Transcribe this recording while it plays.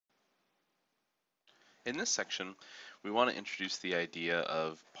In this section, we want to introduce the idea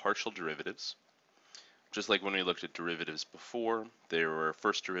of partial derivatives. Just like when we looked at derivatives before, there were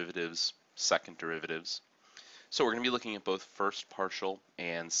first derivatives, second derivatives. So we're going to be looking at both first partial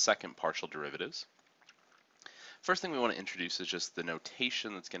and second partial derivatives. First thing we want to introduce is just the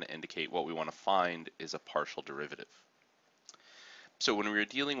notation that's going to indicate what we want to find is a partial derivative. So when we were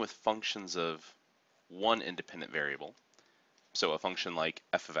dealing with functions of one independent variable, so a function like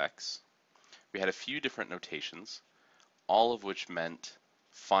f of x, we had a few different notations, all of which meant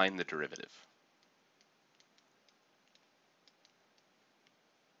find the derivative.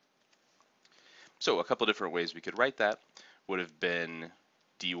 So a couple different ways we could write that would have been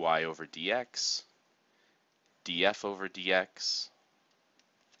dy over dx, df over dx,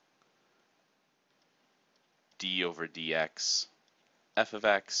 d over dx, f of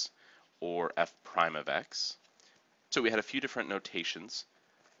x, or f prime of x. So we had a few different notations,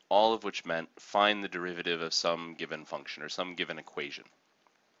 all of which meant find the derivative of some given function or some given equation.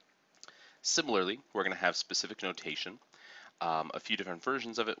 Similarly, we're going to have specific notation, a few different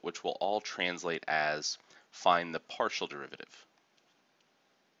versions of it, which will all translate as find the partial derivative.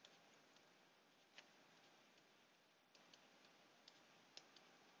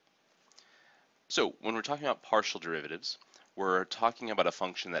 So when we're talking about partial derivatives, we're talking about a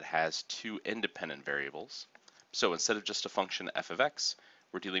function that has two independent variables. So instead of just a function f of x,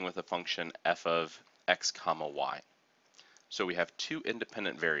 we're dealing with a function f of x comma y. So we have two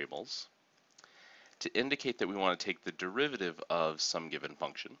independent variables. To indicate that we want to take the derivative of some given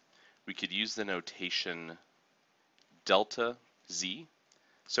function, we could use the notation delta z.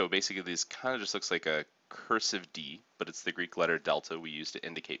 So basically this kind of just looks like a cursive d, but it's the Greek letter delta we use to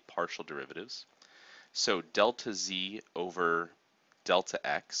indicate partial derivatives. So delta z over delta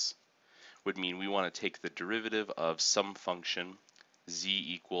x would mean we want to take the derivative of some function z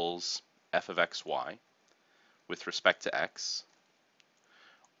equals f of xy with respect to x,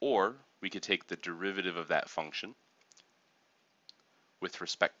 or we could take the derivative of that function with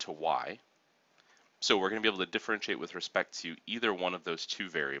respect to y. So we're going to be able to differentiate with respect to either one of those two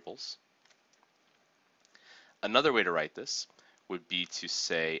variables. Another way to write this would be to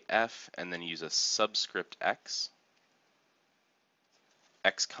say f and then use a subscript x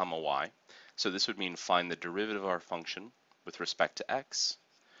comma y. So this would mean find the derivative of our function with respect to x,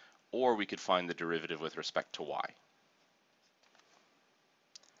 or we could find the derivative with respect to y.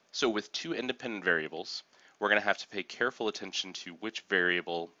 So with two independent variables, we're going to have to pay careful attention to which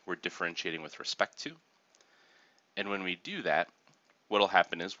variable we're differentiating with respect to. And when we do that, what will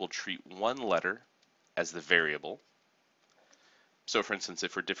happen is we'll treat one letter as the variable. So for instance,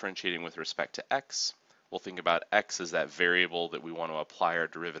 if we're differentiating with respect to x, we'll think about x as that variable that we want to apply our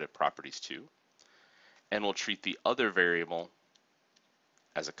derivative properties to. And we'll treat the other variable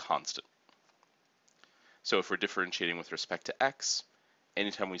as a constant. So if we're differentiating with respect to x,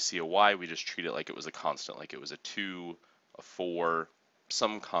 anytime we see a y, we just treat it like it was a constant, like it was a 2, a 4,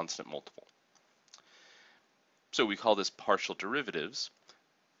 some constant multiple. So we call this partial derivatives,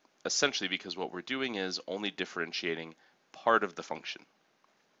 essentially because what we're doing is only differentiating part of the function,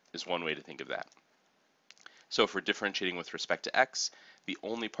 is one way to think of that. So if we're differentiating with respect to x, the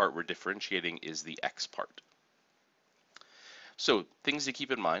only part we're differentiating is the x part. So things to keep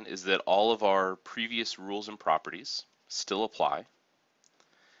in mind is that all of our previous rules and properties still apply,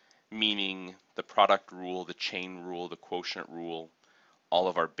 meaning the product rule, the chain rule, the quotient rule, all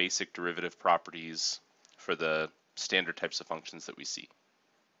of our basic derivative properties for the standard types of functions that we see.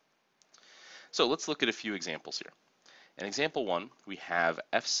 So let's look at a few examples here. In example 1, we have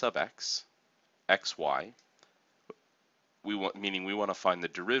f sub x, xy, meaning we want to find the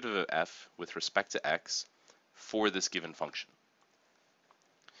derivative of f with respect to x for this given function.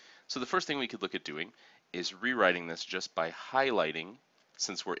 So the first thing we could look at doing is rewriting this just by highlighting,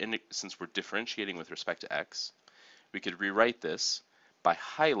 since we're differentiating with respect to x, we could rewrite this by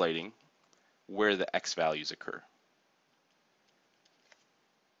highlighting where the x values occur.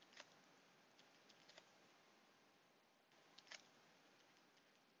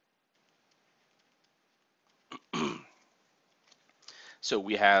 So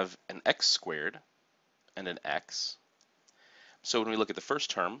we have an x squared and an x. So when we look at the first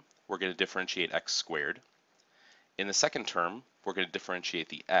term, we're going to differentiate x squared. In the second term, we're going to differentiate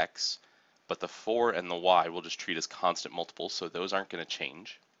the x, but the 4 and the y we'll just treat as constant multiples, so those aren't going to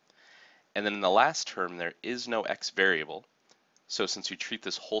change. And then in the last term, there is no x variable, so since we treat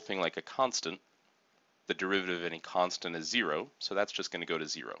this whole thing like a constant, the derivative of any constant is 0, so that's just going to go to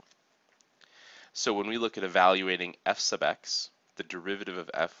 0. So when we look at evaluating f sub x, the derivative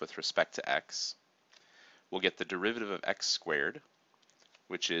of f with respect to x, we'll get the derivative of x squared,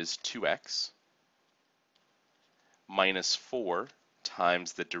 which is 2x, minus 4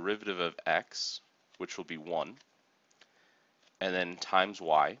 times the derivative of x, which will be 1, and then times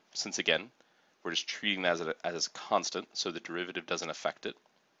y, since again, we're just treating that as a constant, so the derivative doesn't affect it.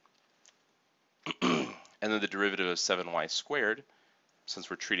 And then the derivative of 7y squared, since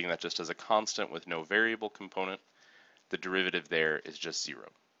we're treating that just as a constant with no variable component, the derivative there is just 0.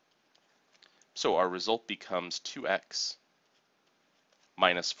 So our result becomes 2x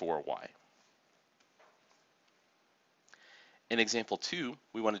minus 4y. In example 2,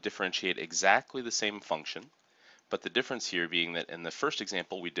 we want to differentiate exactly the same function, but the difference here being that in the first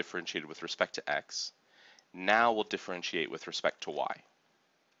example we differentiated with respect to x, now we'll differentiate with respect to y.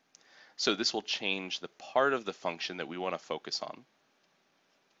 So this will change the part of the function that we want to focus on.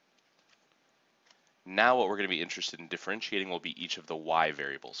 Now what we're going to be interested in differentiating will be each of the y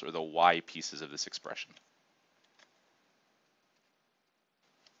variables, or the y pieces of this expression.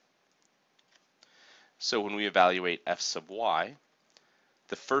 So when we evaluate f sub y,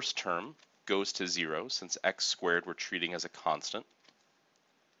 the first term goes to 0, since x squared we're treating as a constant,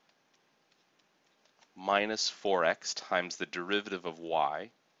 minus 4x times the derivative of y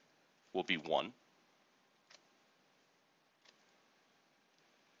will be 1,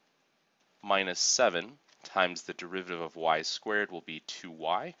 minus 7 times the derivative of y squared will be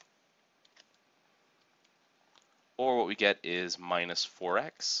 2y, or what we get is minus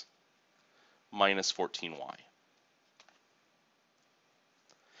 4x minus 14y.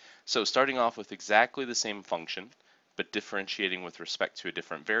 So starting off with exactly the same function, but differentiating with respect to a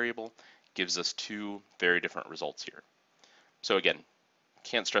different variable, gives us two very different results here. So again,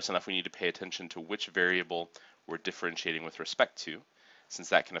 can't stress enough we need to pay attention to which variable we're differentiating with respect to, since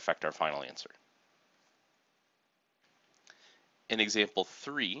that can affect our final answer. In example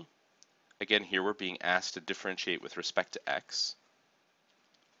 3, again here we're being asked to differentiate with respect to x,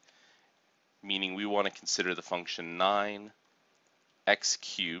 meaning we want to consider the function 9x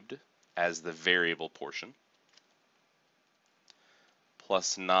cubed as the variable portion,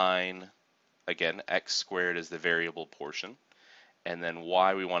 plus 9, again, x squared as the variable portion, and then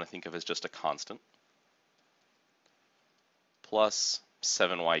y we want to think of as just a constant, plus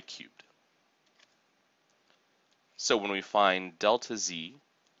 7y cubed. So when we find delta z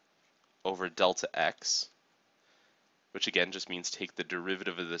over delta x, which again just means take the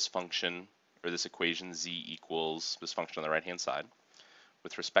derivative of this function, or this equation, z equals this function on the right hand side,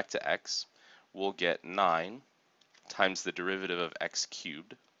 with respect to x, we'll get 9 times the derivative of x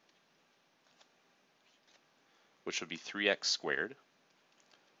cubed, which would be 3x squared,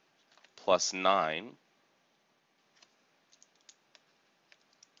 plus 9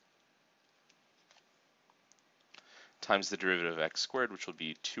 times the derivative of x squared, which will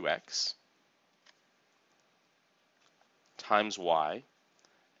be 2x, times y,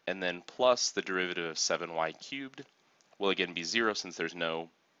 and then plus the derivative of 7y cubed will again be 0 since there's no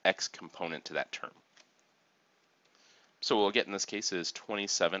x component to that term. So what we'll get in this case is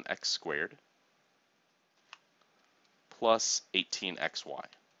 27x squared plus 18xy.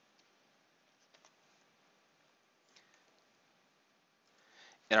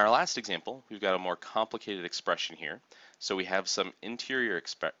 In our last example, we've got a more complicated expression here. So we have some interior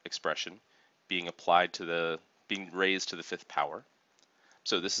expression being raised to the 5th power.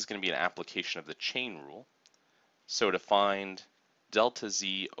 So this is going to be an application of the chain rule. So to find delta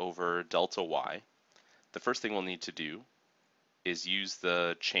z over delta y, the first thing we'll need to do is use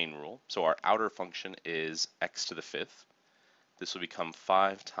the chain rule. So our outer function is x to the 5th. This will become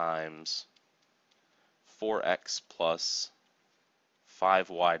 5 times 4x plus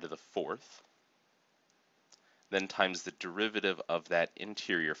 5y to the 4th, then times the derivative of that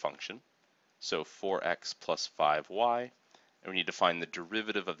interior function, so 4x plus 5y, and we need to find the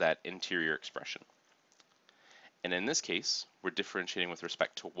derivative of that interior expression. And in this case, we're differentiating with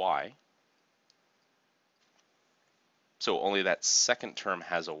respect to y, so only that second term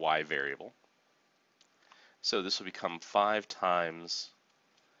has a y variable. So this will become 5 times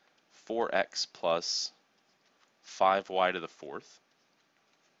 4x plus 5y to the 4th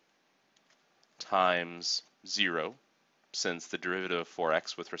times 0, since the derivative of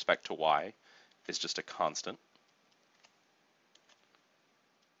 4x with respect to y is just a constant,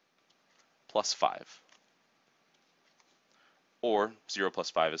 plus 5. Or 0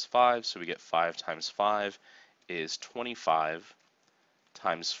 plus 5 is 5, so we get 5 times 5 is 25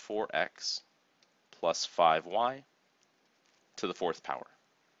 times 4x plus 5y to the 4th power.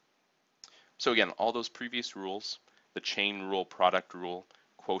 So again, all those previous rules, the chain rule, product rule,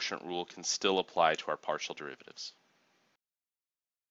 quotient rule, can still apply to our partial derivatives.